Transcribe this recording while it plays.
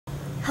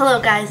Hello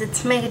guys,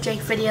 it's Mega Jake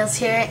Videos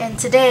here, and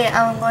today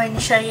I'm going to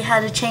show you how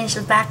to change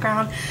the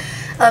background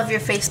of your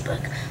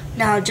Facebook.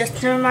 Now, just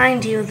to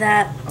remind you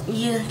that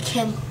you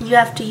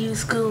have to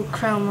use Google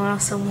Chrome or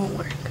else it won't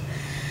work.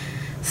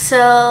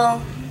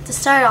 So, to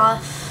start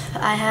off,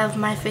 I have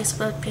my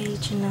Facebook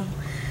page,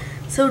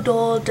 so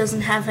dull, it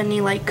doesn't have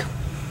any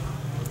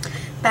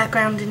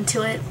background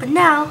into it, but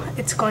now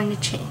it's going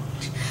to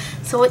change.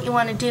 So what you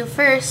want to do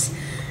first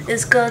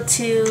is go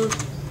to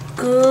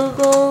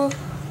Google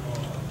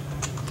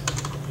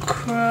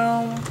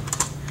Chrome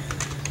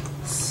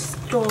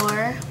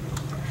Store,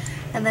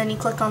 and then you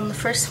click on the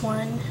first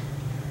one,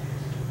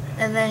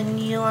 and then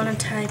you want to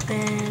type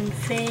in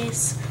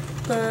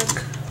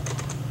Facebook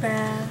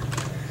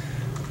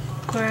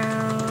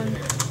background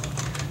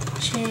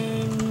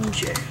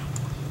changer.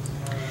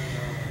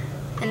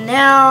 And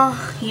now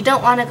you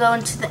don't want to go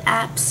into the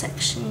apps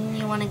section,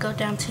 you want to go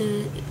down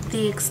to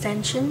the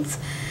extensions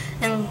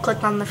and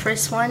click on the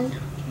first one.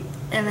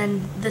 And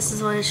then this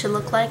is what it should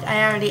look like.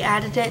 I already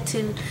added it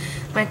to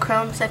my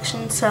Chrome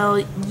section,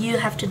 so you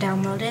have to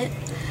download it.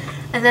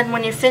 And then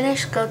when you're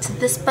finished, go to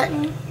this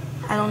button.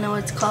 I don't know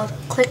what it's called.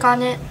 Click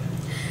on it.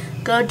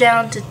 Go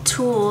down to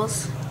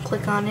Tools.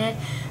 Click on it.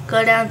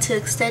 Go down to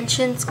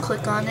Extensions.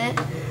 Click on it.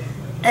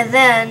 And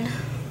then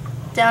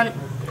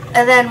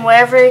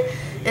wherever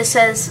it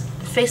says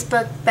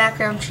Facebook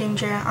background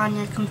changer on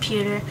your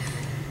computer,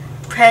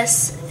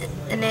 press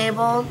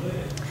Enable.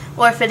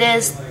 Or if it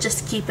is,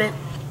 just keep it.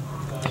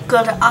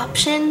 Go to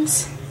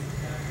Options,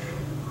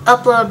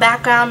 upload a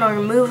background or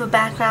remove a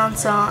background.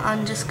 So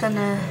I'm just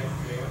gonna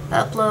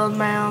upload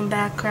my own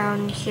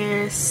background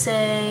here.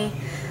 Say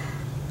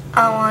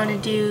I want to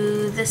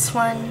do this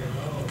one,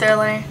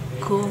 Thriller,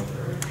 cool.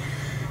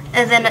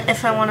 And then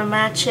if I want to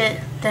match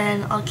it,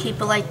 then I'll keep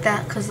it like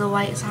that because the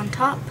white is on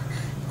top,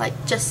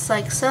 just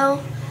like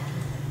so.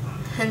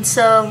 And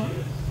so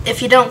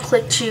if you don't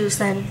click choose,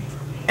 then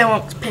it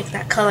won't pick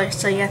that color,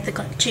 so you have to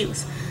click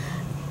choose.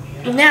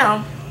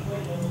 Now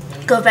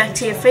go back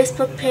to your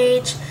Facebook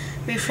page,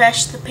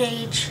 refresh the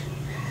page,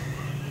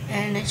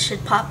 and it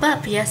should pop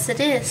up. Yes,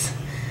 it is.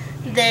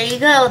 There you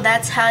go.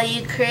 That's how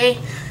you create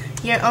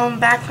your own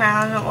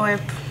background or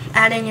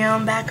add in your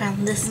own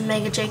background. This is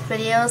Mega Jake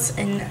Videos,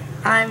 and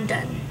I'm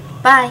done.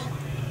 Bye.